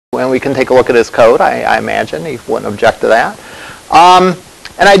And we can take a look at his code. I imagine he wouldn't object to that. And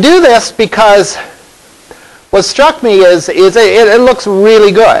I do this because what struck me is it looks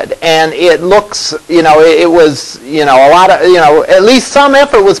really good, and it looks, it was, a lot of, at least some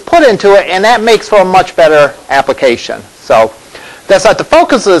effort was put into it, and that makes for a much better application. So that's not the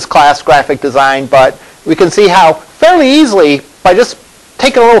focus of this class, graphic design, but we can see how fairly easily, by just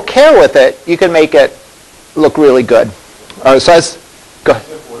taking a little care with it, you can make it look really good. All right, so go ahead.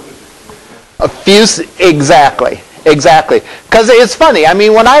 Exactly. Because it's funny. I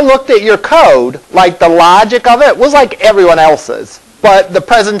mean, when I looked at your code, like the logic of it was like everyone else's. But the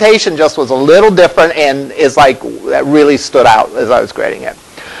presentation just was a little different, and is like, that really stood out as I was grading it.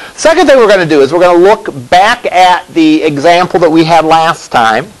 Second thing we're going to do is we're going to look back at the example that we had last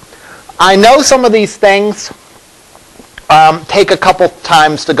time. I know some of these things take a couple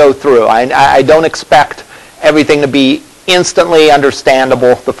times to go through. I don't expect everything to be instantly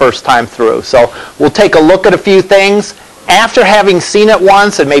understandable the first time through. So we'll take a look at a few things. After having seen it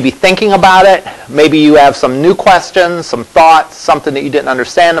once and maybe thinking about it, maybe you have some new questions, some thoughts, something that you didn't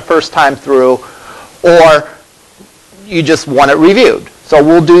understand the first time through, or you just want it reviewed. So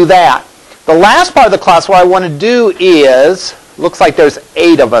we'll do that. The last part of the class, what I want to do is, looks like there's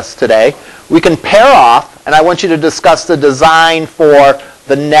 8 of us today. We can pair off, and I want you to discuss the design for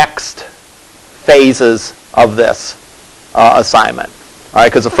the next phases of this assignment. All right,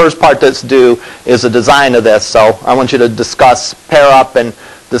 because the first part that's due is the design of this, so I want you to pair up and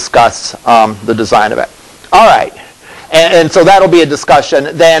discuss the design of it. All right, and so that'll be a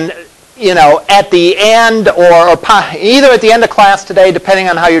discussion. Then, at the end, or either at the end of class today, depending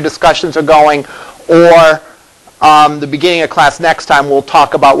on how your discussions are going, or the beginning of class next time, we'll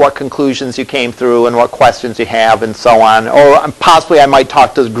talk about what conclusions you came through and what questions you have and so on. Or possibly I might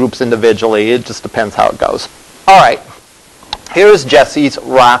talk to groups individually. It just depends how it goes. All right. Here is Jesse's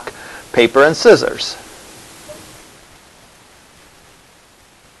rock, paper, and scissors.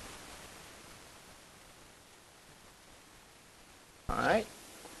 All right.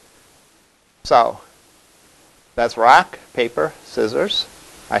 So that's rock, paper, scissors.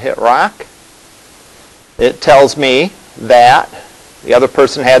 I hit rock. It tells me that the other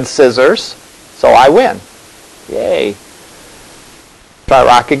person had scissors, so I win. Yay. Try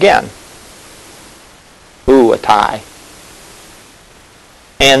rock again. Ooh, a tie.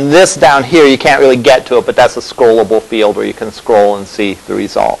 And this down here, you can't really get to it, but that's a scrollable field where you can scroll and see the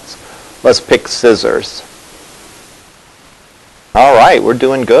results. Let's pick scissors. All right, we're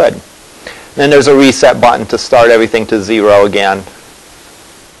doing good. Then there's a reset button to start everything to 0 again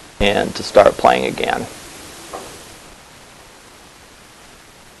and to start playing again.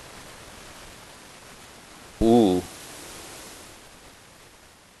 Ooh.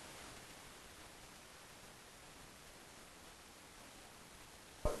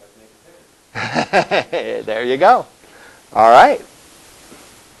 There you go. All right.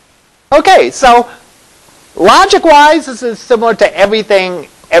 Okay, so logic-wise, this is similar to everything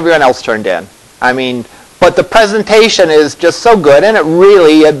everyone else turned in. I mean, but the presentation is just so good, and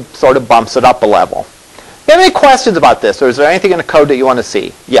it sort of bumps it up a level. Do you have any questions about this, or is there anything in the code that you want to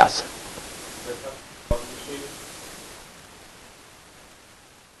see? Yes?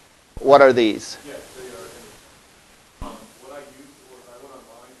 What are these? Yes, they are. What I used was I went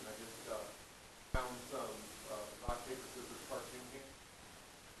online and I just found some rock, paper, scissors cartoon games.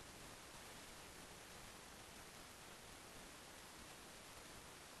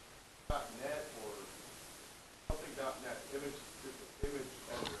 .net or something.net image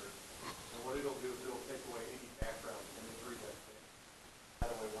editor, and what it'll do is it'll take away any background imagery that's in.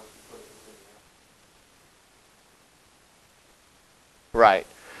 That way, once you put it in the app. Right.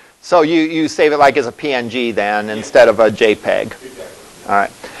 So you save it like as a PNG then instead of a JPEG. Exactly. All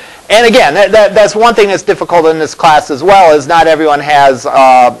right. And again, that's one thing that's difficult in this class as well, is not everyone has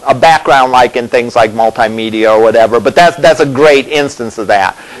a background like in things like multimedia or whatever, but that's a great instance of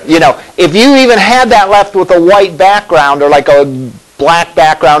that. If you even had that left with a white background or like a black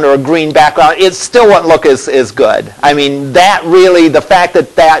background or a green background, it still wouldn't look as good. I mean, that really, the fact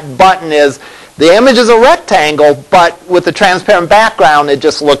that that button is, the image is a rectangle, but with the transparent background, it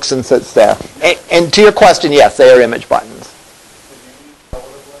just looks and sits there. And to your question, yes, they are image buttons. I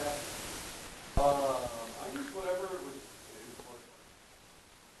use whatever it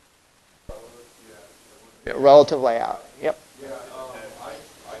was. Relative layout. Yep. Yeah,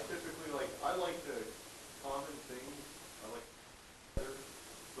 I typically I like the common things. I like they're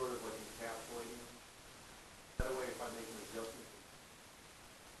sort of like encapsulating. That way, if I make an adjustment.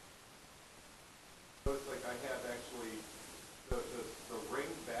 So it's like I have actually the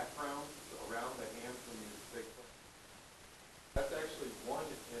ring background around the hands when you take. That's actually one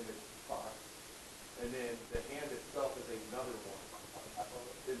image.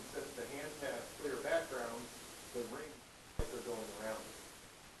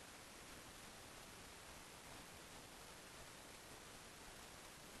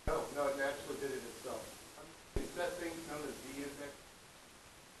 no, it naturally did it itself. It's that thing known as D index.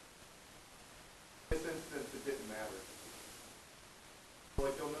 In this instance, it didn't matter.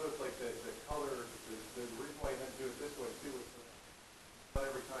 Like you'll notice, like the color, the reason why you had to do it this way too is not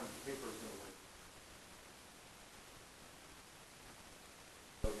every time the paper is going to win.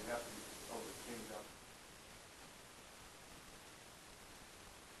 So you have to be able to change up.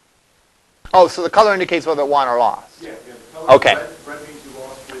 Oh, so the color indicates whether it won or lost. Yeah, the color. Okay. Red means you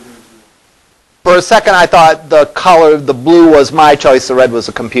lost, blue means you won. For a second, I thought the color, the blue was my choice, the red was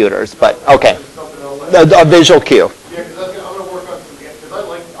the computer's. But okay, a visual cue. Yeah, because I'm going to work on some, because I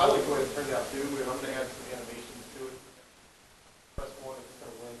like the way it turned out too, and I'm going to add some animations to it. Press one, it's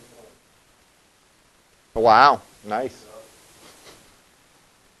going to win. Wow, nice.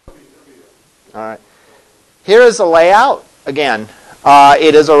 All right. Here is the layout. Again,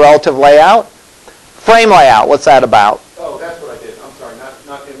 it is a relative layout. Frame layout, what's that about? Oh, that's what I did. I'm sorry,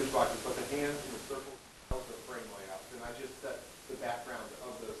 not the image boxes, but the hands and the circles tells the frame layout. And I just set the background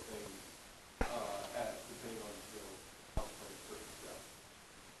of those things depending on how the frame first goes.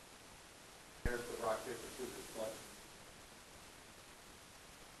 There's the rock, paper, scissors buttons,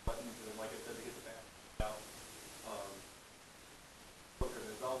 and then like I said, to get the background out. Look at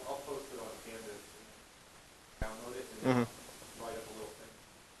this. I'll post it on Canvas and download it and write up a little thing.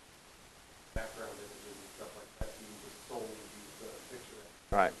 Background images and stuff like that. You use the soul, use the picture.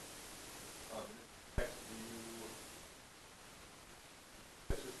 Right. Text view.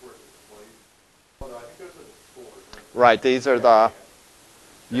 That's just where it displays. Oh no, I think those are the scores. Right, these are the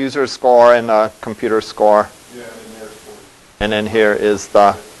user score and the computer score. Yeah, and then there's scores. And then here is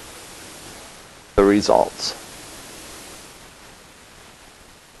the results.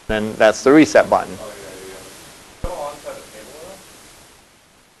 Then that's the reset button. Oh, yeah. Go on to the table now.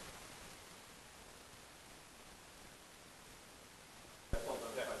 That's all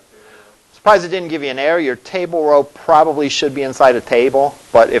done by the table now. Surprised it didn't give you an error. Your table row probably should be inside a table,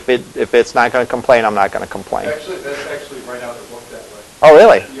 but if it's not going to complain, I'm not going to complain. Actually, that's actually right out of the book that way. Oh,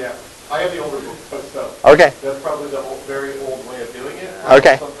 really? Yeah. I have the older book, so Okay. that's probably the very old way of doing it.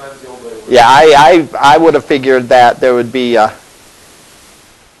 Okay. Sometimes the old way. Yeah, I would have figured that there would be a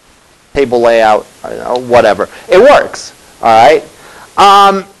table layout, whatever. It works, all right?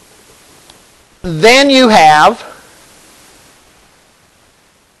 Then you have,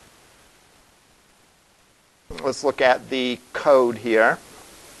 let's look at the code here.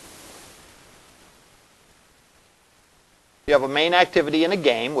 You have a main activity in a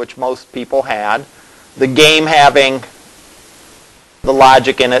game, which most people had. The game having the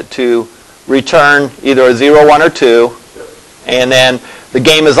logic in it to return either a 0, 1, or 2. And then the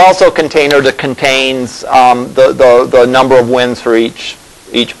game is also a container that contains the number of wins for each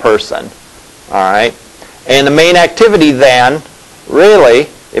person. All right. And the main activity then, really,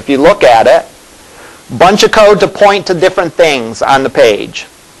 if you look at it, bunch of code to point to different things on the page.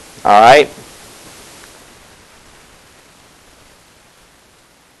 All right.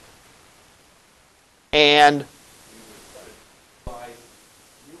 And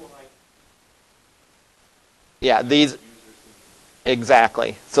yeah, these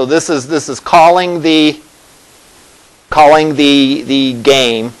exactly. So this is calling the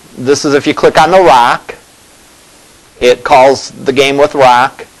game. This is if you click on the rock, it calls the game with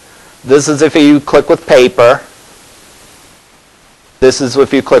rock. This is if you click with paper. This is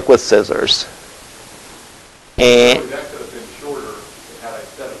if you click with scissors. And that could have been shorter had I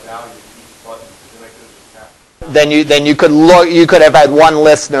set a value to each button. Then I could have just tapped. then you could look. You could have had one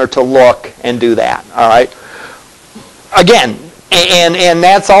listener to look and do that. All right. Again, and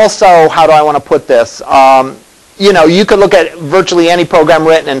that's also, how do I want to put this? You could look at virtually any program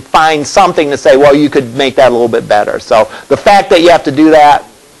written and find something to say, well, you could make that a little bit better. So the fact that you have to do that,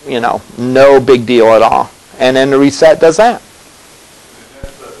 no big deal at all. And then the reset does that.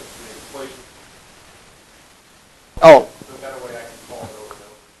 Oh.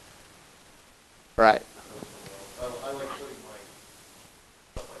 Right. I like putting my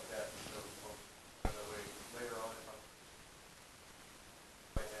stuff like that in those functions. That way, later on, if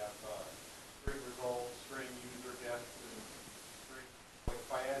I have string results, string user guests, and string, like if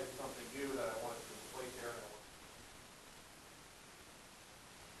I added something new that I wanted to display there, and I want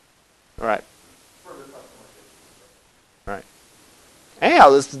Right. further customization. Right. Anyhow,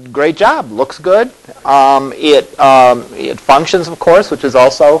 this is a great job. Looks good. It functions, of course, which is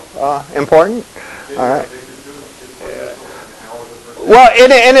also important. All right. Well,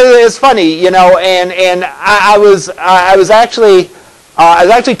 and it is funny, and I was actually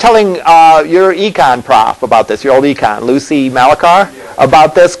telling your econ prof about this, your old econ, Lucy Malakar,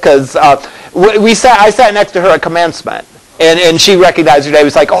 about this, because I sat next to her at commencement, And she recognized her name.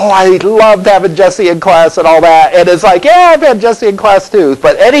 It's like, oh, I loved having Jesse in class and all that. And it's like, yeah, I've had Jesse in class too.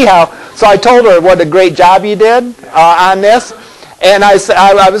 But anyhow, so I told her what a great job you did on this. And I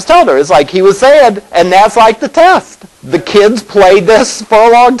was telling her, it's like he was saying, and that's like the test. The kids played this for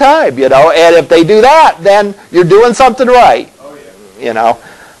a long time, you know. And if they do that, then you're doing something right. Oh, yeah. You know.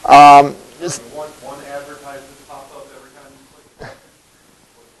 One advertisement pops up every time you click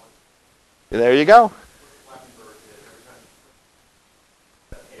it. There you go.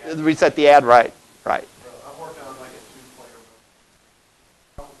 Reset the ad, right, right. I'm working on like a 2-player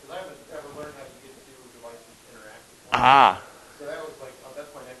mode. Because I haven't ever learned how to get two devices to interact with one another. Ah, So that was like,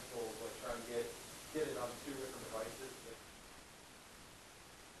 that's my next goal, is like trying to get it on 2 different devices.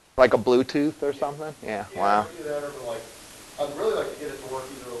 like a Bluetooth or something? Yeah, wow. Do that over like, I'd really like to get it to work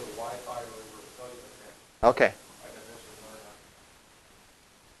either over Wi-Fi or over a cellular connection. Okay, I can eventually learn how.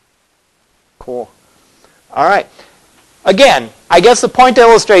 cool. All right. Again, I guess the point to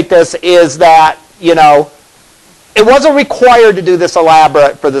illustrate this is that, you know, it wasn't required to do this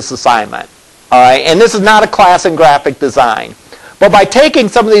elaborate for this assignment. All right, and this is not a class in graphic design. But by taking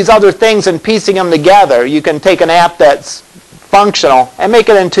some of these other things and piecing them together, you can take an app that's functional and make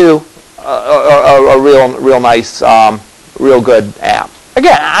it into a real nice, real good app.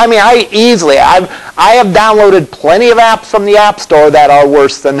 Again, I mean, I have downloaded plenty of apps from the App Store that are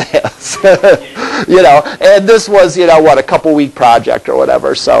worse than this. You know, and this was, you know, what, a couple-week project or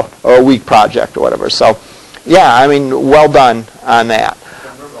whatever, so, or a week project or whatever. So, yeah, I mean, well done on that.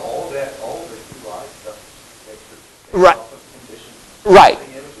 Remember all of the UI stuff makes Right. Right.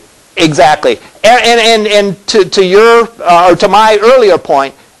 Exactly. And to your or to my earlier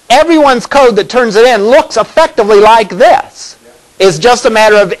point, everyone's code that turns it in looks effectively like this. It's just a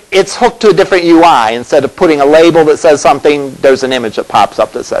matter of it's hooked to a different UI. Instead of putting a label that says something, there's an image that pops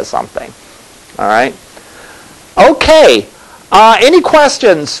up that says something. All right. Okay. Any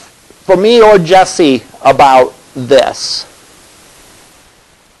questions for me or Jesse about this?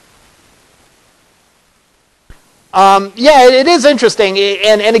 Yeah, it is interesting.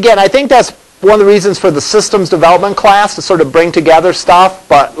 And again, I think that's one of the reasons for the systems development class, to sort of bring together stuff.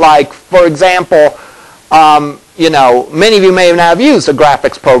 But like, for example, you know, many of you may not have used a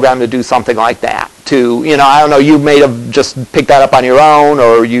graphics program to do something like that. To, you know, I don't know, you may have just picked that up on your own,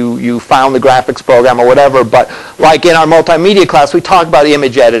 or you found the graphics program or whatever. But like in our multimedia class, we talk about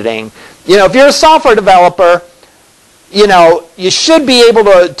image editing. You know, if you're a software developer, you know, you should be able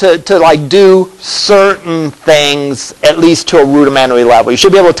to like do certain things at least to a rudimentary level. You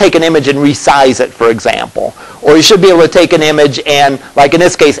should be able to take an image and resize it, for example. Or you should be able to take an image and, like in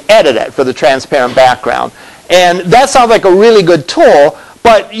this case, edit it for the transparent background. And that sounds like a really good tool,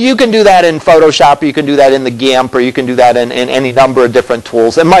 but you can do that in Photoshop, or you can do that in the GIMP, or you can do that in any number of different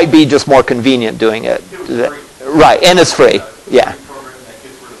tools. It might be just more convenient doing it. Right, and it's free. Yeah.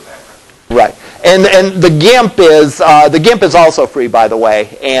 Right. And the GIMP is also free, by the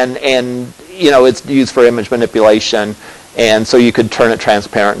way, and you know, it's used for image manipulation, and so you could turn it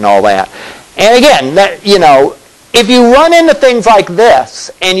transparent and all that. And again, that, you know, if you run into things like this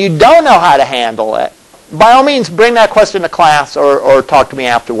and you don't know how to handle it, by all means, bring that question to class or talk to me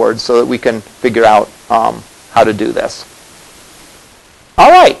afterwards so that we can figure out how to do this. All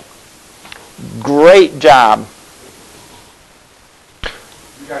right. Great job. You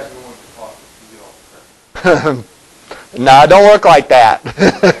guys don't want to talk. You get all the No, don't work like that. 2 years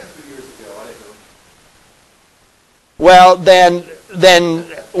ago, I didn't know. Well, then, again,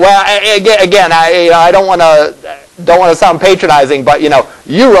 I don't want to sound patronizing, but you know,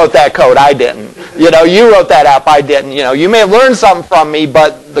 you wrote that code, I didn't. You know, you wrote that app, I didn't. You know, you may have learned something from me,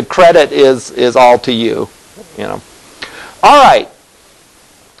 but the credit is all to you. You know. All right.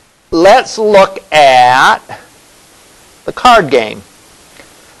 Let's look at the card game.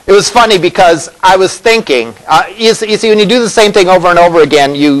 It was funny because I was thinking, you see, when you do the same thing over and over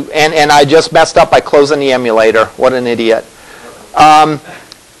again, and I just messed up by closing the emulator. What an idiot. I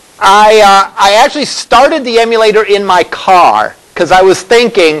actually started the emulator in my car because I was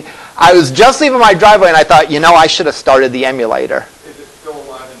thinking, I was just leaving my driveway and I thought, you know, I should have started the emulator. Is it still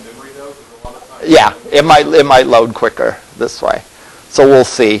alive in memory though? Because a lot of times. Yeah, it might load quicker this way. So we'll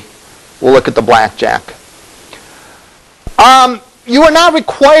see. We'll look at the blackjack. You are not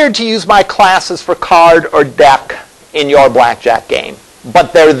required to use my classes for card or deck in your blackjack game,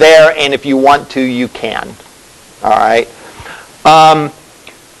 but they're there, and if you want to, you can. All right.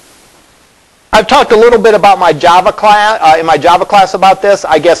 I've talked a little bit about my Java class in my Java class about this.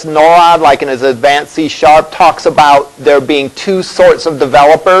 I guess Norad, like in his advanced C#, talks about there being two sorts of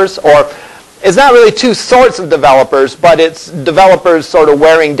developers, or it's not really two sorts of developers, but it's developers sort of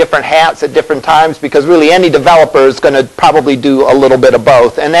wearing different hats at different times, because really any developer is going to probably do a little bit of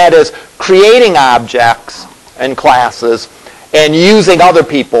both, and that is creating objects and classes and using other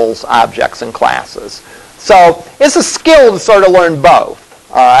people's objects and classes. So it's a skill to sort of learn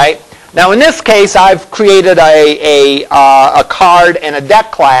both, all right? Now in this case, I've created a card and a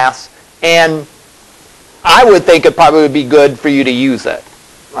deck class, and I would think it probably would be good for you to use it.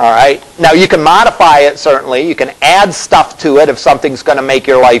 All right. Now you can modify it, certainly. You can add stuff to it if something's going to make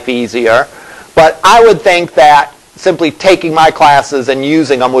your life easier. But I would think that simply taking my classes and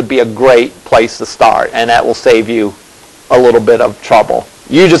using them would be a great place to start, and that will save you a little bit of trouble.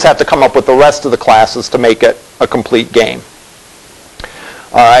 You just have to come up with the rest of the classes to make it a complete game.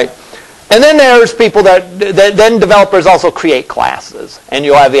 All right. And then there's people then developers also create classes, and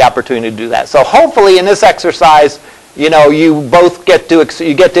you'll have the opportunity to do that. So hopefully in this exercise, you both get to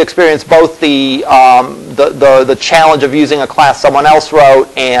experience both the challenge of using a class someone else wrote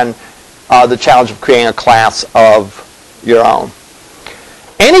and the challenge of creating a class of your own.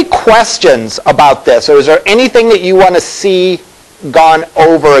 Any questions about this, or is there anything that you want to see gone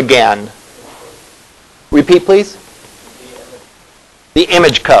over again? Repeat, please. The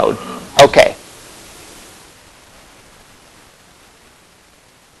image code. Okay.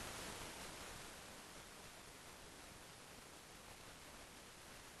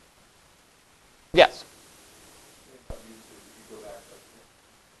 Yes.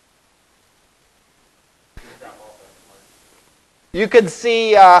 You could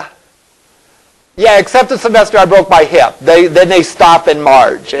see, yeah, except the semester I broke my hip. Then they stop in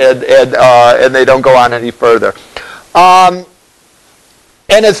March, and they don't go on any further.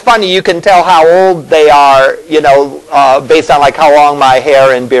 And it's funny, you can tell how old they are, based on like how long my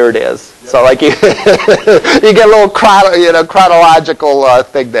hair and beard is. Yep. So like you get a little chronological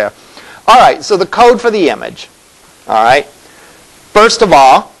thing there. All right, so the code for the image. All right. First of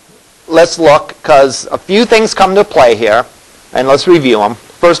all, let's look, because a few things come to play here, and let's review them.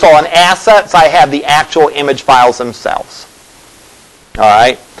 First of all, in assets, I have the actual image files themselves. All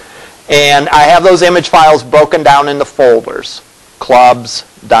right. And I have those image files broken down into folders: clubs,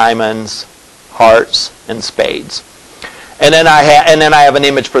 diamonds, hearts, and spades. And then I have an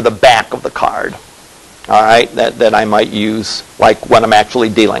image for the back of the card. All right, that I might use like when I'm actually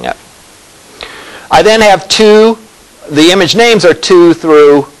dealing it. I then have the image names are 2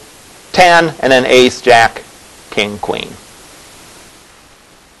 through 10, and then ace, jack, king, queen.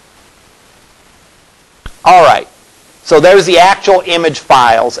 All right, so there's the actual image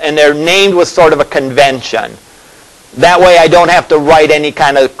files, and they're named with sort of a convention. That way I don't have to write any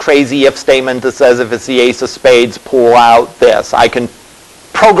kind of crazy if statement that says if it's the ace of spades, pull out this. I can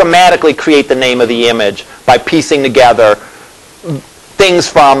programmatically create the name of the image by piecing together things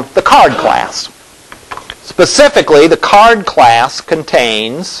from the card class. Specifically, the card class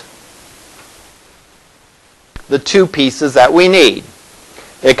contains the two pieces that we need.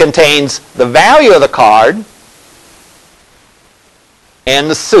 It contains the value of the card and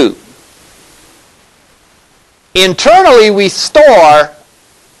the suit. Internally, we store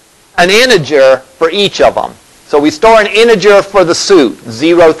an integer for each of them. So we store an integer for the suit,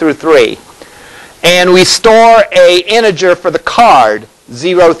 0 through 3. And we store an integer for the card,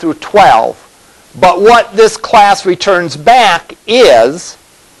 0 through 12. But what this class returns back is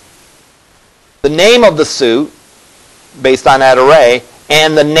the name of the suit, based on that array,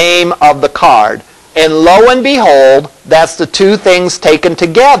 and the name of the card. And lo and behold, that's the two things taken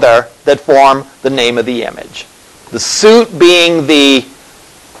together that form the name of the image. The suit being the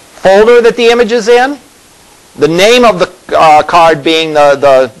folder that the image is in, the name of the card being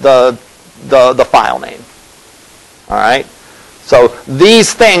the file name. All right? So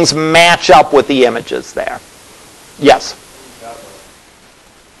these things match up with the images there. Yes?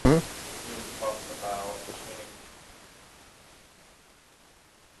 Hmm?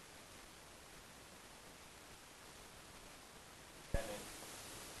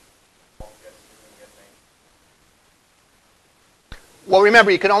 Well,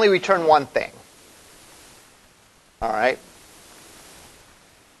 remember, you can only return one thing. All right?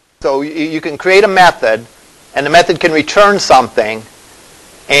 So you can create a method, and the method can return something,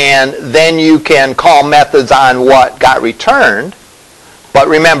 and then you can call methods on what got returned. But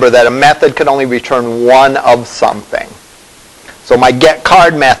remember that a method can only return one of something. So my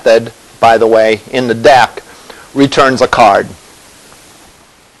getCard method, by the way, in the deck, returns a card.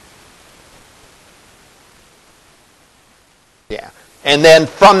 Yeah. And then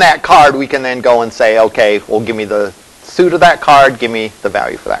from that card, we can then go and say, okay, well, give me the suit of that card, give me the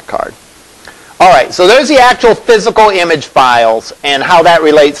value for that card. All right, so there's the actual physical image files and how that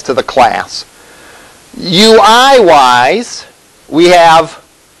relates to the class. UI-wise, we have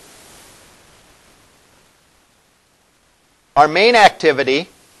our main activity,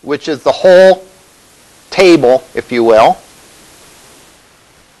 which is the whole table, if you will.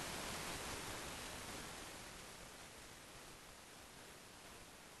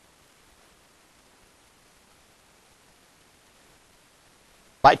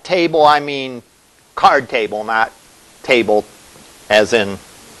 By table, I mean card table, not table as in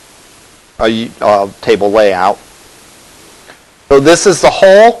a table layout. So this is the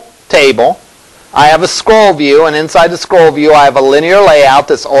whole table. I have a scroll view, and inside the scroll view I have a linear layout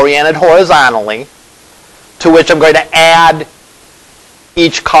that's oriented horizontally, to which I'm going to add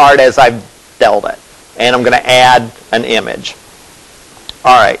each card as I've dealt it. And I'm going to add an image.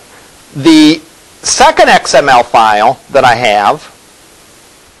 All right. The second XML file that I have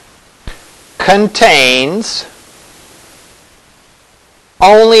contains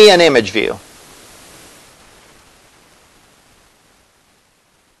only an image view.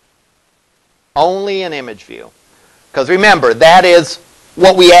 Only an image view. Because remember, that is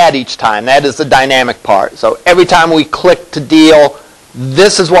what we add each time. That is the dynamic part. So every time we click to deal,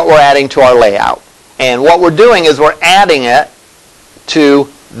 this is what we're adding to our layout. And what we're doing is we're adding it to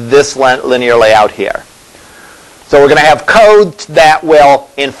this linear layout here. So we're going to have code that will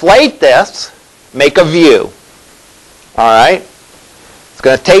inflate this, make a view. All right? It's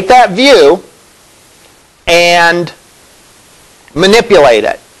going to take that view and manipulate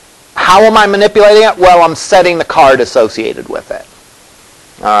it. How am I manipulating it? Well, I'm setting the card associated with it.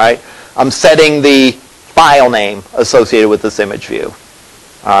 All right? I'm setting the file name associated with this image view.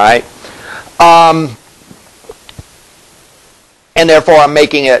 All right? And therefore, I'm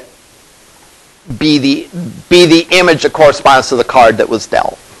making it be the image that corresponds to the card that was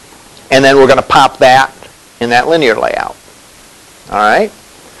dealt. And then we're going to pop that in that linear layout. All right?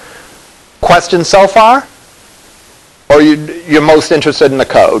 Questions so far? Or you're most interested in the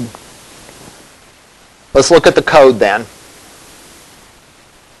code? Let's look at the code then.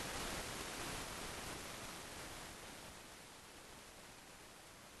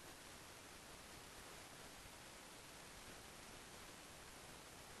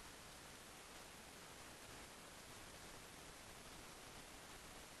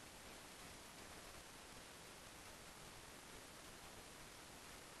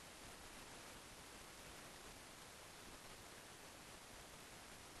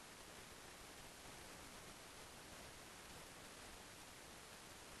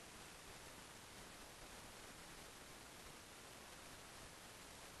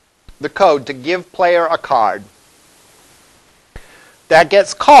 The code to give player a card. That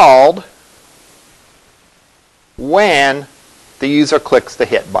gets called when the user clicks the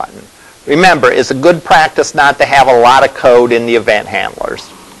hit button. Remember, it's a good practice not to have a lot of code in the event handlers.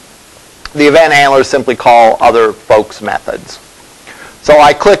 The event handlers simply call other folks' methods. So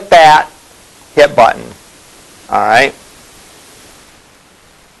I click that hit button. All right?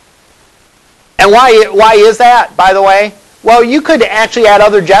 And why is that, by the way? Well, you could actually add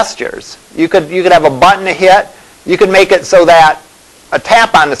other gestures. You could have a button to hit. You could make it so that a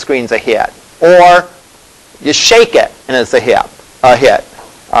tap on the screen's a hit, or you shake it and it's a hit. All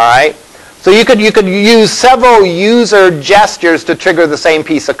right. So you could use several user gestures to trigger the same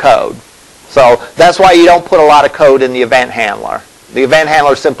piece of code. So that's why you don't put a lot of code in the event handler. The event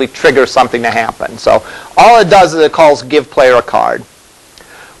handler simply triggers something to happen. So all it does is it calls give player a card.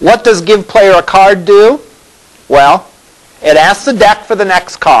 What does give player a card do? Well, it asks the deck for the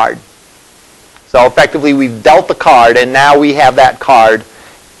next card. So effectively, we've dealt the card, and now we have that card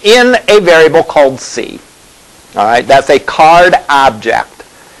in a variable called C. All right, that's a card object.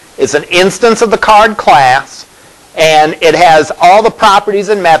 It's an instance of the card class, and it has all the properties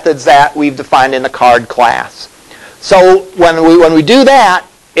and methods that we've defined in the card class. So when we do that,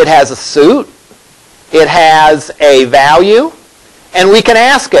 it has a suit, it has a value, and we can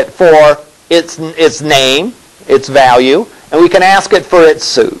ask it for its name, its value, and we can ask it for its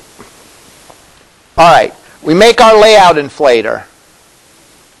suit. All right, we make our layout inflator,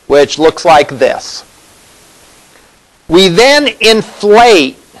 which looks like this. We then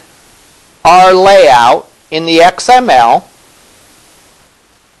inflate our layout in the XML,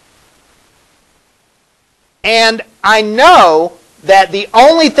 and I know that the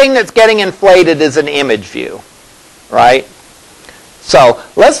only thing that's getting inflated is an image view, right? So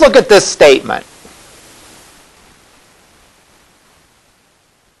let's look at this statement.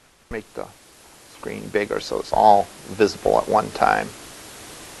 Make the screen bigger so it's all visible at one time.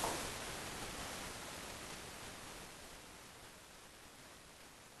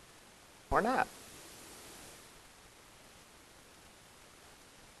 Or not.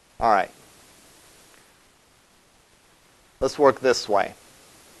 All right. Let's work this way.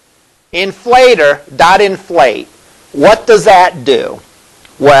 Inflator dot inflate. What does that do?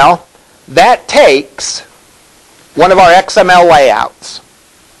 Well, that takes one of our XML layouts,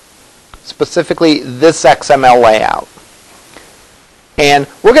 specifically this XML layout. And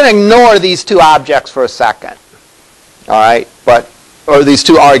we're going to ignore these two objects for a second. All right? Or these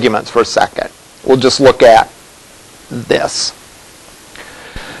two arguments for a second. We'll just look at this.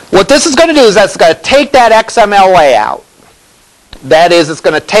 What this is going to do is that's going to take that XML layout. That is, it's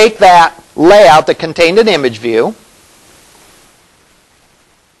going to take that layout that contained an image view,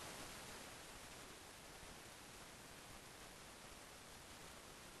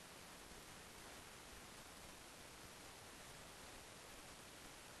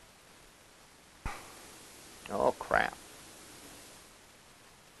 oh crap.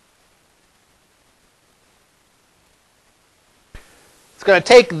 It's going to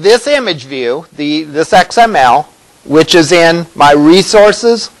take this image view, this XML, which is in my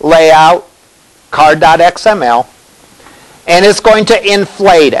resources layout card.xml, and it's going to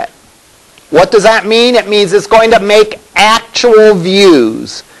inflate it. What does that mean? It means it's going to make actual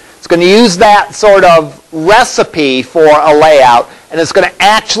views. It's going to use that sort of recipe for a layout, and it's going to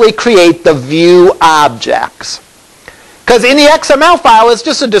actually create the view objects. Because in the XML file, it's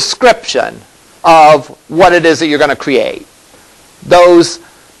just a description of what it is that you're going to create. Those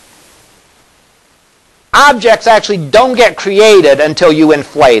objects actually don't get created until you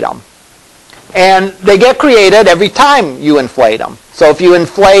inflate them. And they get created every time you inflate them. So if you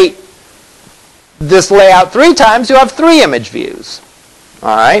inflate this layout 3 times, you have 3 image views.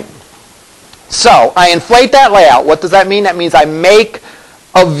 All right? So I inflate that layout. What does that mean? That means I make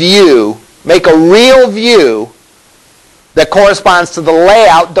a view, make a real view that corresponds to the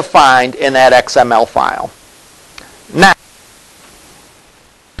layout defined in that XML file. Now,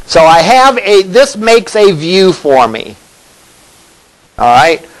 so I have this makes a view for me. All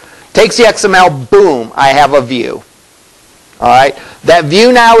right? Takes the XML, boom, I have a view. All right? That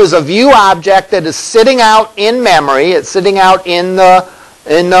view now is a view object that is sitting out in memory. It's sitting out in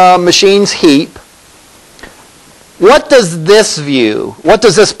the machine's heap. What does this view, what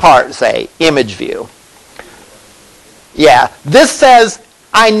does this part say? Image view. Yeah, this says,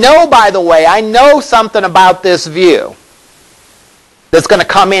 I know, by the way, I know something about this view that's going to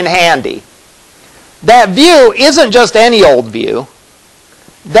come in handy. That view isn't just any old view.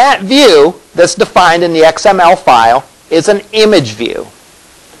 That view that's defined in the XML file is an image view.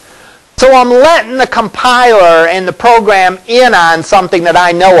 So I'm letting the compiler and the program in on something that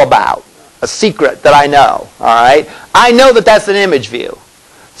I know about, a secret that I know. All right? I know that that's an image view.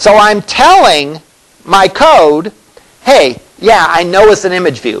 So I'm telling my code, hey, yeah, I know it's an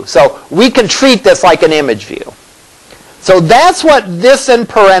image view. So we can treat this like an image view. So that's what this in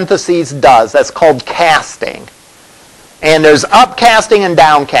parentheses does. That's called casting. And there's upcasting and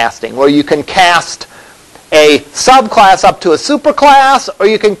downcasting, where you can cast a subclass up to a superclass, or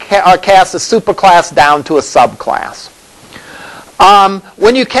you can cast a superclass down to a subclass.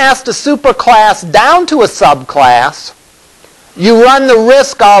 When you cast a superclass down to a subclass, you run the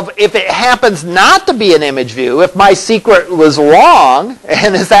risk of, if it happens not to be an image view, if my secret was wrong,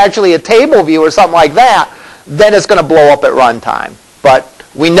 and it's actually a table view or something like that, then it's going to blow up at runtime. But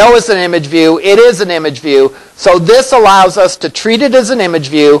we know it's an image view. It is an image view. So this allows us to treat it as an image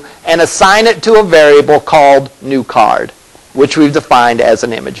view and assign it to a variable called new card, which we've defined as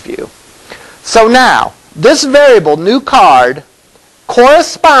an image view. So now, this variable, new card,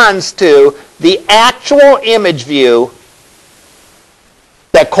 corresponds to the actual image view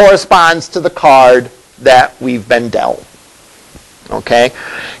that corresponds to the card that we've been dealt. Okay?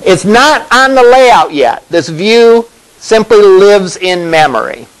 It's not on the layout yet. This view simply lives in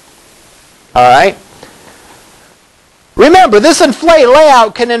memory. All right? Remember, this inflate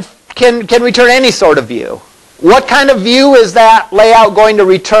layout can return any sort of view. What kind of view is that layout going to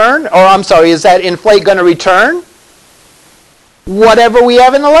return? Or I'm sorry, is that inflate going to return? Whatever we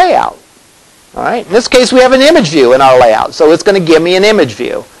have in the layout. All right? In this case, we have an image view in our layout, so it's going to give me an image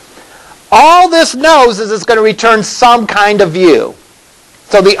view. All this knows is it's going to return some kind of view.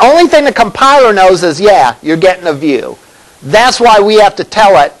 So the only thing the compiler knows is, yeah, you're getting a view. That's why we have to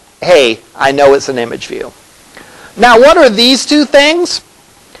tell it, hey, I know it's an image view. Now, what are these two things?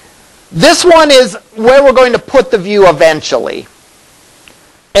 This one is where we're going to put the view eventually.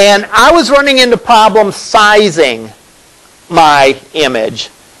 And I was running into problems sizing my image.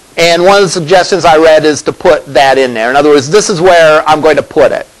 And one of the suggestions I read is to put that in there. In other words, this is where I'm going to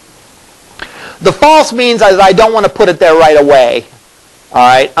put it. The false means is I don't want to put it there right away. All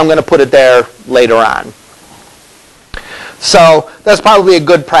right, I'm going to put it there later on. So that's probably a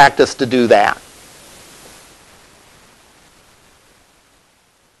good practice to do that.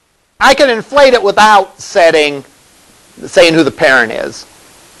 I can inflate it without saying who the parent is.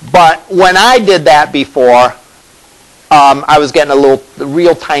 But when I did that before, I was getting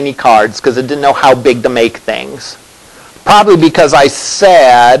real tiny cards because I didn't know how big to make things. Probably because I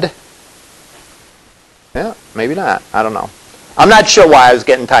said, yeah, maybe not. I don't know. I'm not sure why I was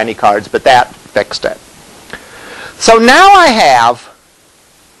getting tiny cards, but that fixed it. So now I have,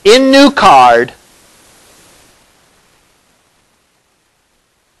 in new card,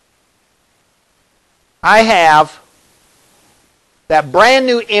 I have that brand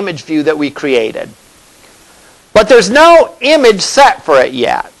new image view that we created. But there's no image set for it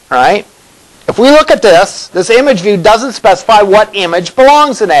yet, right? If we look at this image view doesn't specify what image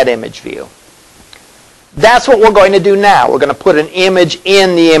belongs in that image view. That's what we're going to do now. We're going to put an image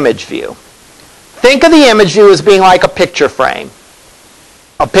in the image view. Think of the image view as being like a picture frame.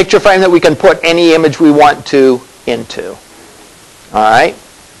 A picture frame that we can put any image we want to into. All right?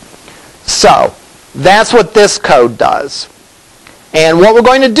 So that's what this code does. And what we're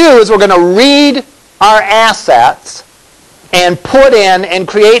going to do is we're going to read our assets and put in and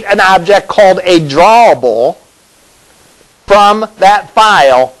create an object called a drawable from that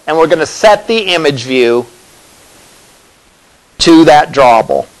file, and we're going to set the image view to that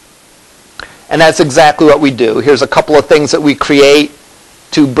drawable. And that's exactly what we do. Here's a couple of things that we create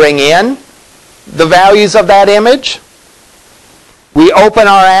to bring in the values of that image. We open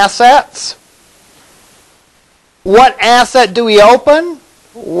our assets. What asset do we open?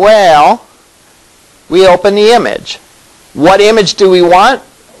 Well, we open the image. What image do we want?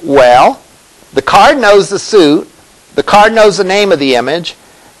 Well, the card knows the suit. The card knows the name of the image.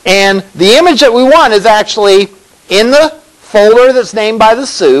 And the image that we want is actually in the folder that's named by the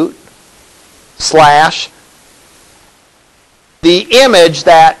suit / the image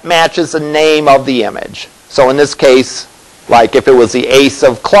that matches the name of the image. So in this case, like if it was the ace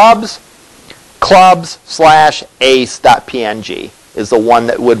of clubs, clubs/ace.png is the one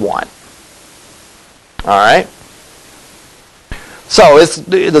that would want. All right? So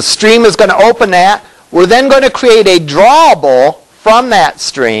the stream is going to open that. We're then going to create a drawable from that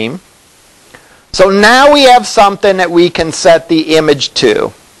stream. So now we have something that we can set the image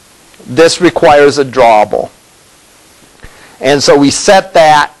to. This requires a drawable. And so we set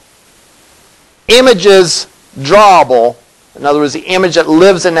that image's drawable, in other words, the image that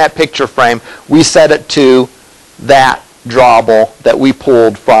lives in that picture frame, we set it to that drawable that we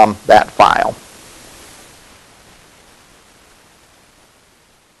pulled from that file.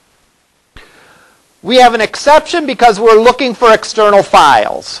 We have an exception because we're looking for external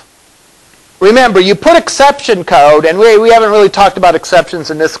files. Remember, you put exception code, and we haven't really talked about exceptions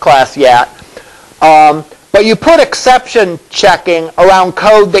in this class yet, but you put exception checking around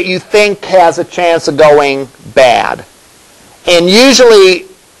code that you think has a chance of going bad. And usually,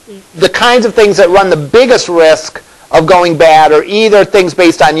 the kinds of things that run the biggest risk of going bad are either things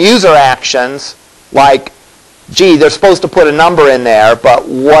based on user actions, like, gee, they're supposed to put a number in there, but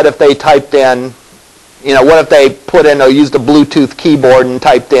what if they typed in, what if they put in or used a Bluetooth keyboard and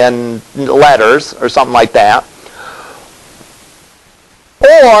typed in letters or something like that?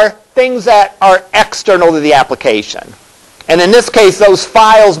 Or things that are external to the application. And in this case, those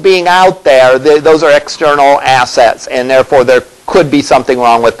files being out there, those are external assets, and therefore there could be something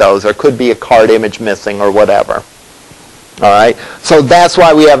wrong with those. There could be a card image missing or whatever. All right? So that's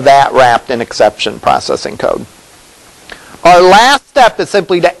why we have that wrapped in exception processing code. Our last step is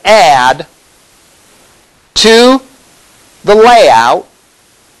simply to add to the layout,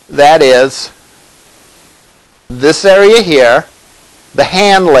 that is, this area here, the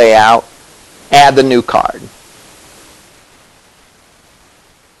hand layout, add the new card.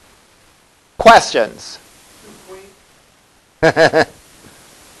 Questions? Too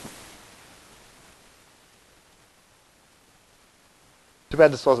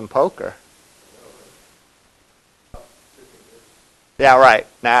bad this wasn't poker. Yeah, right,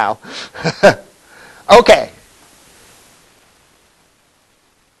 now. Okay.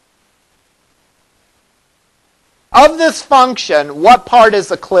 Of this function, what part is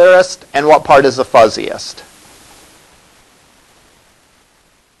the clearest and what part is the fuzziest?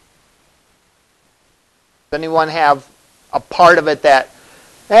 Does anyone have a part of it that,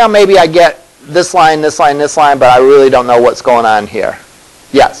 well, maybe I get this line, this line, this line, but I really don't know what's going on here?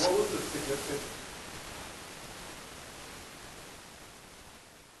 Yes? What was the significance?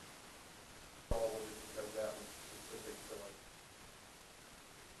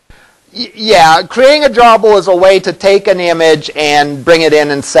 Yeah, creating a drawable is a way to take an image and bring it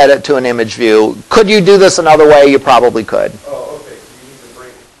in and set it to an image view. Could you do this another way? You probably could. Oh, okay, so you need to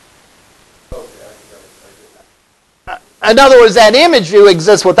bring, okay, I get it. In other words, that image view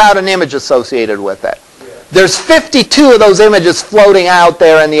exists without an image associated with it. Yeah. There's 52 of those images floating out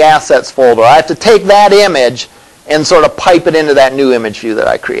there in the assets folder. I have to take that image and sort of pipe it into that new image view that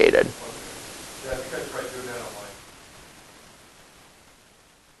I created. Yeah, I think I tried doing that online.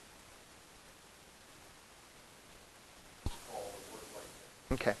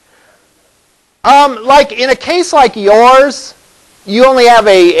 Okay. Like in a case like yours, you only have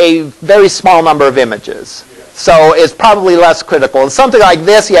a very small number of images. Yeah. So it's probably less critical. In something like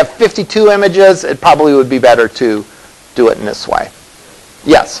this, you have 52 images, it probably would be better to do it in this way.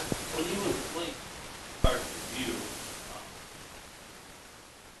 Yes? When you link card to view,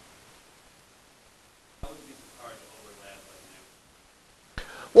 how would these cards overlap like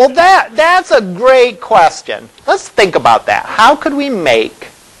Well, that's a great question. Let's think about that. How could we make,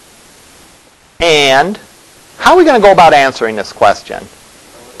 and how are we going to go about answering this question?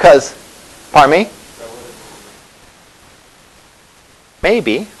 Because, pardon me?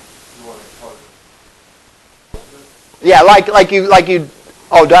 Maybe. Yeah, like you.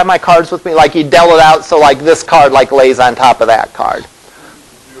 Oh, do I have my cards with me? Like you dealt it out, so like this card like lays on top of that card.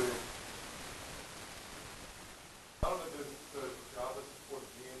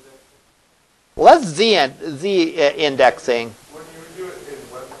 Well, that's Z indexing. When you do it in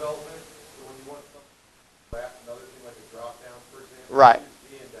web development, so when you want something to overlap another thing like a drop down, for example, Right. use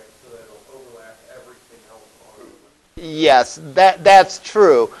the index so that it'll overlap everything else on it. Yes, that's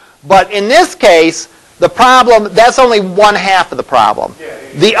true. But in this case, the problem, that's only one half of the problem. Yeah.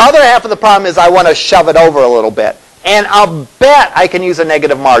 The other half of the problem is I want to shove it over a little bit. And I'll bet I can use a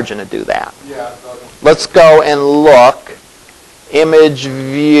negative margin to do that. Yeah. Let's go and look. Image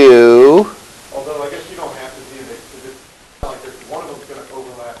view. Although I guess you don't have to do this because it's not like one of them's going to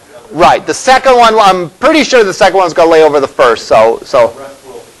overlap the other. Right. The second one, I'm pretty sure the second one's going to lay over the first. So The rest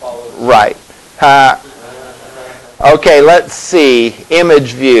will follow. right. Okay, let's see.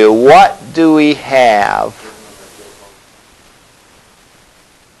 Image view. What do we have?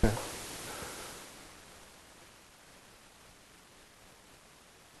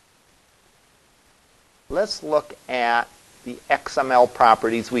 Let's look at the XML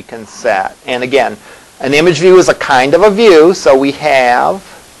properties we can set. And again, an image view is a kind of a view, so we have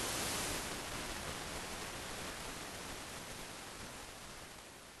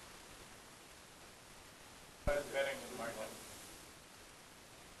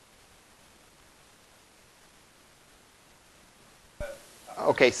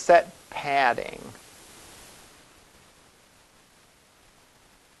okay, set padding.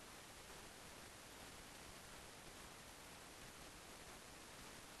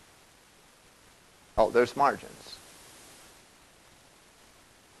 Oh, there's margins.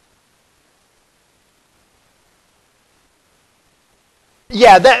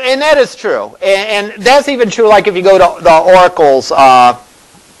 Yeah, that is true. And that's even true like if you go to the Oracle's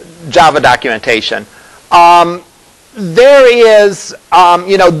Java documentation. There is,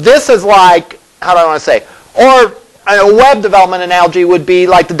 this is like, how do I want to say, or a web development analogy would be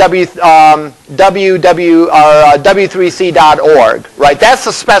like the w3c.org, right? That's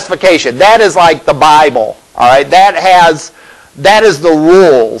the specification. That is like the Bible, all right? That is the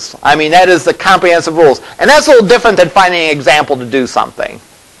rules. I mean, that is the comprehensive rules. And that's a little different than finding an example to do something.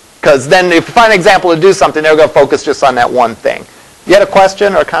 Because then if you find an example to do something, they're going to focus just on that one thing. You had a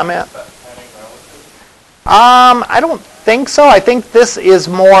question or a comment? I don't think so. I think this is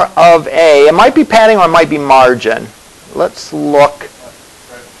more of it might be padding or it might be margin. Let's look.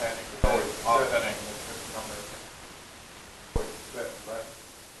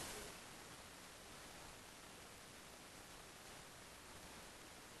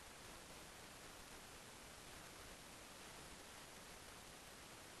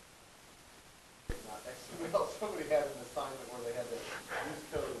 Somebody had an assignment where they had to use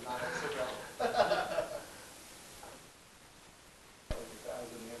code, not XML.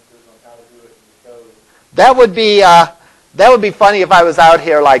 That would be funny if I was out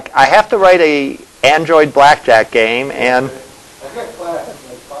here like I have to write a Android blackjack game and I've got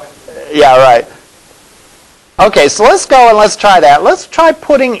class. yeah, right. Okay, so let's go and let's try that. Let's try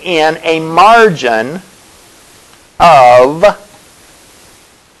putting in a margin of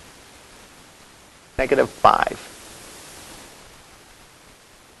 -5.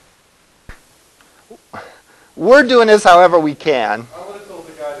 We're doing this however we can. I would have told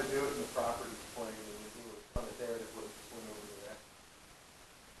the guy to do it in the properties plane, and if he was on it there, it would swing over to that.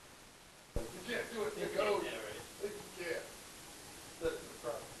 You can't do it in the code. You can't. That's the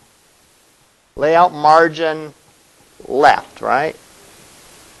problem. layout margin left, right?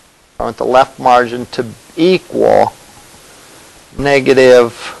 I want the left margin to equal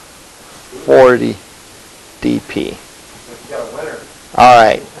negative 40 dp. You got a winner. All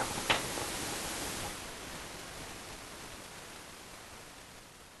right.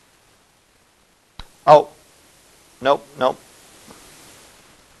 Oh, nope, nope.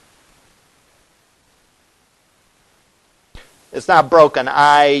 It's not broken.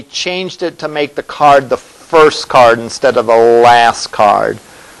 I changed it to make the card the first card instead of the last card.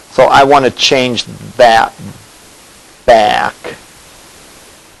 So I want to change that back.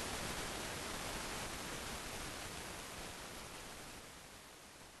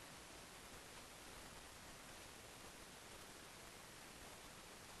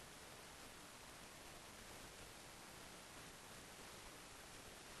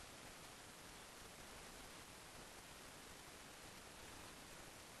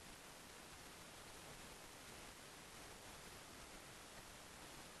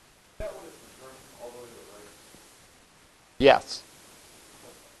 That one is turned all the way to the right. Yes.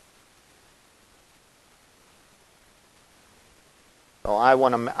 So I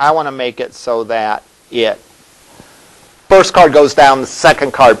want to make it so that first card goes down, the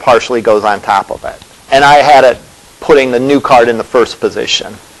second card partially goes on top of it. And I had it putting the new card in the first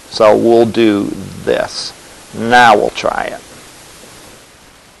position. So we'll do this. Now we'll try it.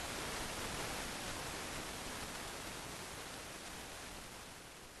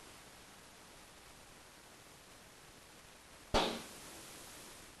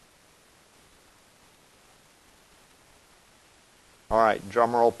 All right,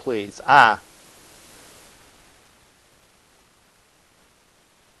 drum roll, please. Ah.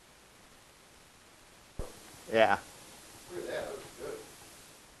 Yeah. Look at that, that was good.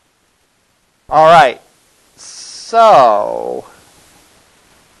 All right. So,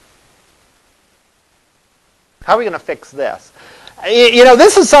 how are we going to fix this? You know,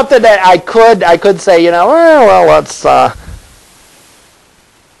 this is something that I could say, you know, well, let's. Loading them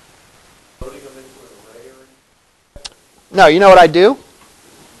into an array or anything? No, you know what I do?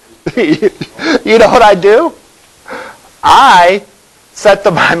 You know what I do? I set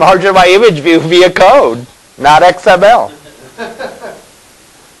my margin of my image view via code, not XML.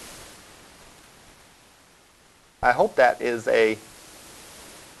 I hope that is a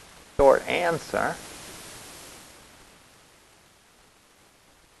short answer.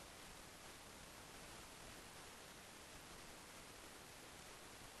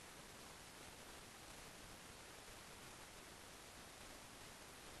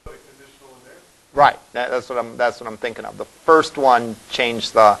 Put a conditional in there? Right. That's what I'm thinking of. The first one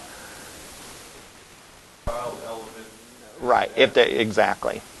changed the Child element. right. If they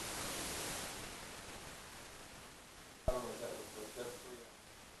exactly. I don't know if that was the best for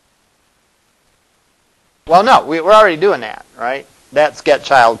you. Well, no, we're already doing that, right? That's get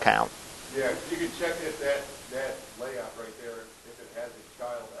child count. Yeah, you can check if that layout right there, if it has a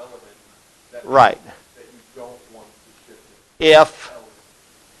child element that Right. that you don't want to shift it.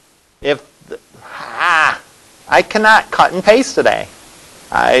 I cannot cut and paste today.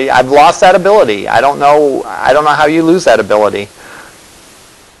 I've lost that ability. I don't know how you lose that ability.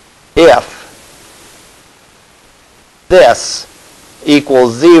 If this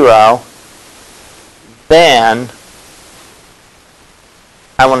equals 0, then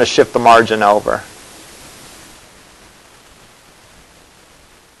I want to shift the margin over.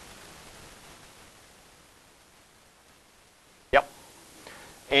 Yep.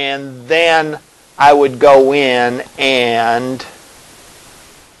 And then I would go in and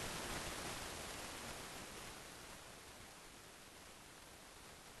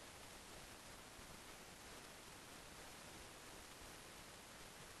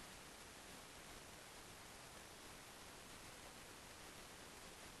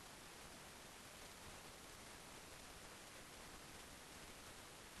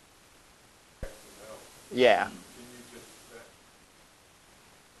yeah. Can you just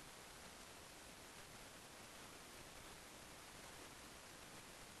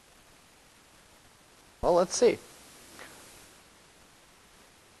Well, let's see.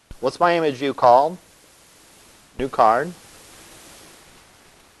 What's my image view called? New card.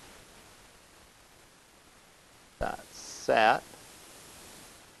 Dot set.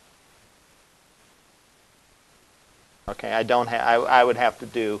 Okay, I don't have. I would have to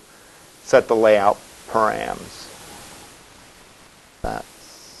do set the layout params.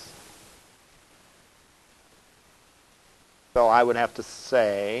 So I would have to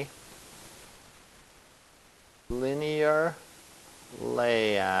say linear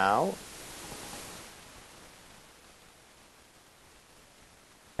layout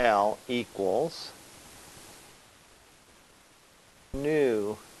L equals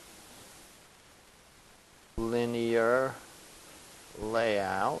new linear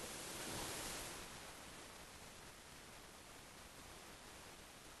layout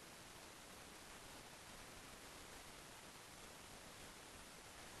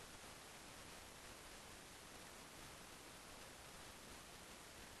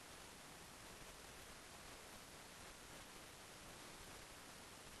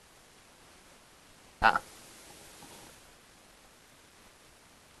ah.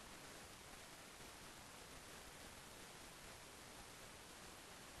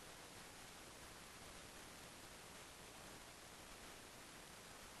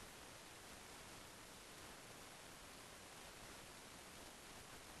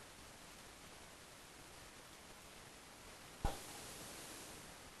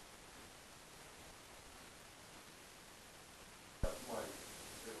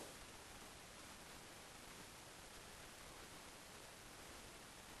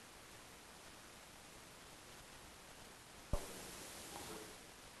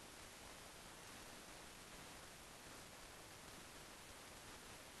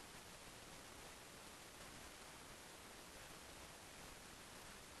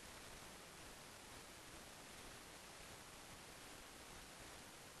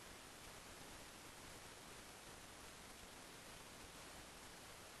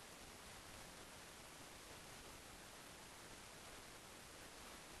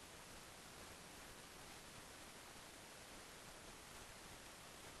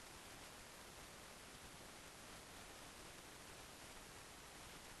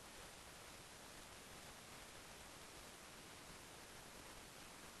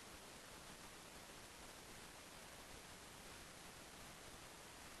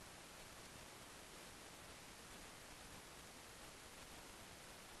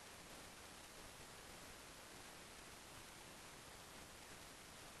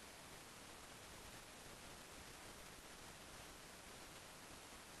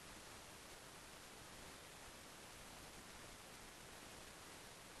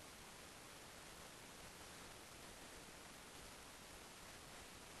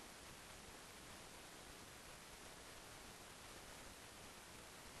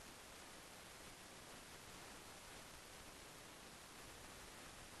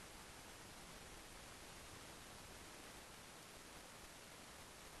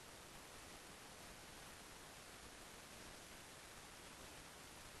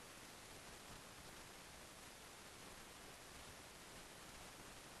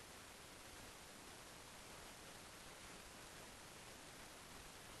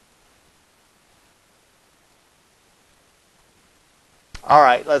 All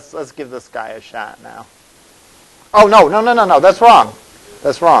right, let's give this guy a shot now. Oh, no, that's wrong.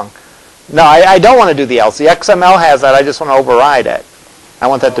 That's wrong. No, I don't want to do the else. The XML has that. I just want to override it. I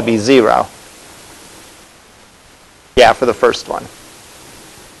want that to be 0. Yeah, for the first one.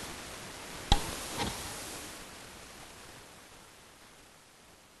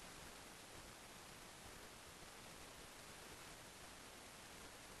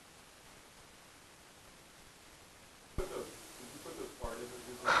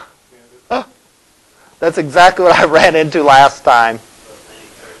 That's exactly what I ran into last time.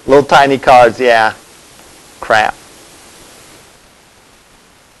 Little tiny cards, yeah. Crap.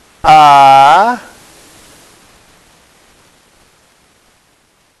 Yeah,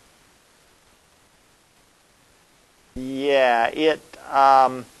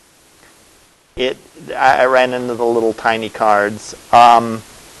 I ran into the little tiny cards. At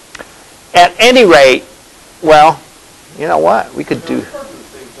any rate, well, you know what? We could do.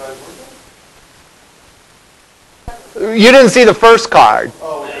 You didn't see the first card.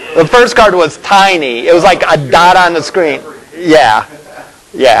 The first card was tiny. It was like a dot on the screen. Yeah.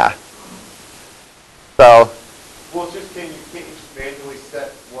 Yeah. So. Well, it's just can't you just manually set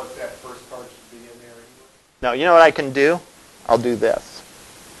what that first card should be in there anyway? No, you know what I can do? I'll do this.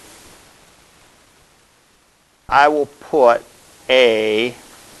 I will put a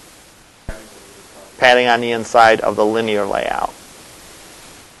padding on the inside of the linear layout.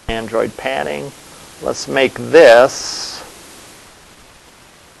 Android padding. Let's make this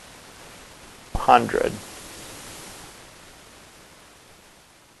 100.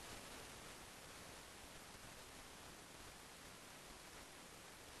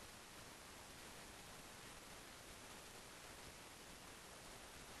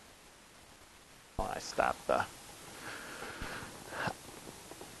 I stopped the.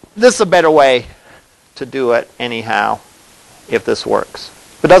 This is a better way to do it anyhow, if this works.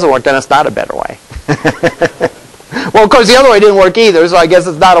 If it doesn't work, then it's not a better way. Well, of course, the other way didn't work either, so I guess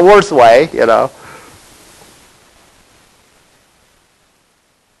it's not a worse way, you know.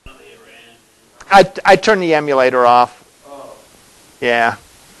 I turned the emulator off. Oh. Yeah.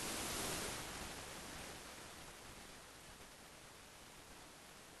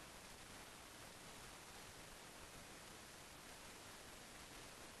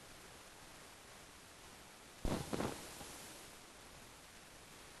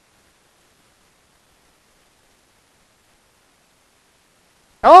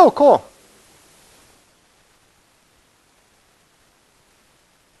 Oh, cool.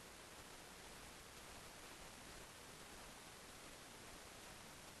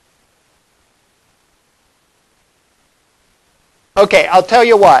 Okay, I'll tell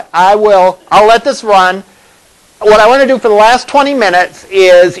you what. I'll let this run. What I want to do for the last 20 minutes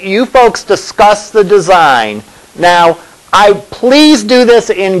is you folks discuss the design. Now, please do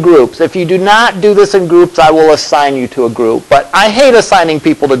this in groups. If you do not do this in groups, I will assign you to a group. But I hate assigning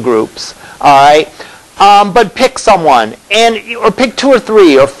people to groups. All right? But pick someone, or pick 2 or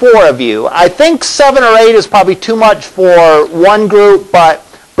 3 or 4 of you. I think 7 or 8 is probably too much for one group, but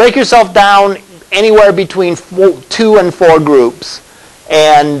break yourself down anywhere between 2 and 4 groups,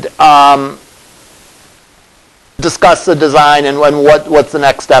 and discuss the design and what the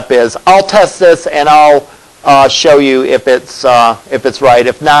next step is. I'll test this and I'll show you if it's right.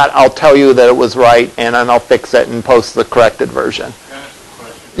 If not, I'll tell you that it was right, and then I'll fix it and post the corrected version. Can I ask a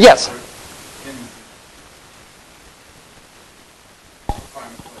question? Yes. In the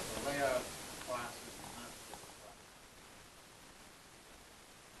layout classes,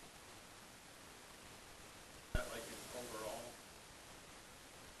 not like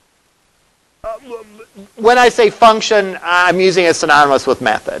overall? When I say function, I'm using it synonymous with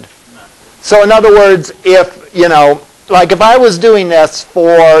method. So in other words, if, like if I was doing this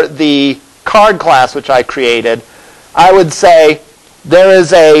for the card class which I created, I would say there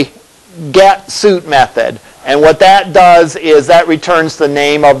is a get suit method. And what that does is that returns the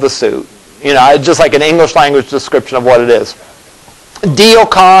name of the suit. Just like an English language description of what it is. Deal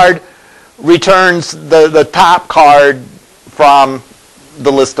card returns the top card from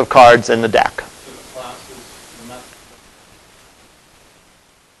the list of cards in the deck.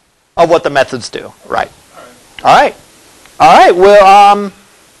 Of what the methods do, right? All right. We'll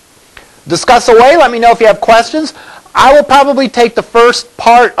discuss away. Let me know if you have questions. I will probably take the first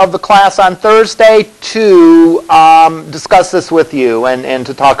part of the class on Thursday to discuss this with you and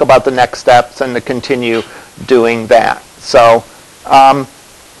to talk about the next steps and to continue doing that. So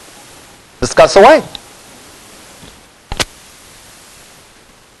discuss away.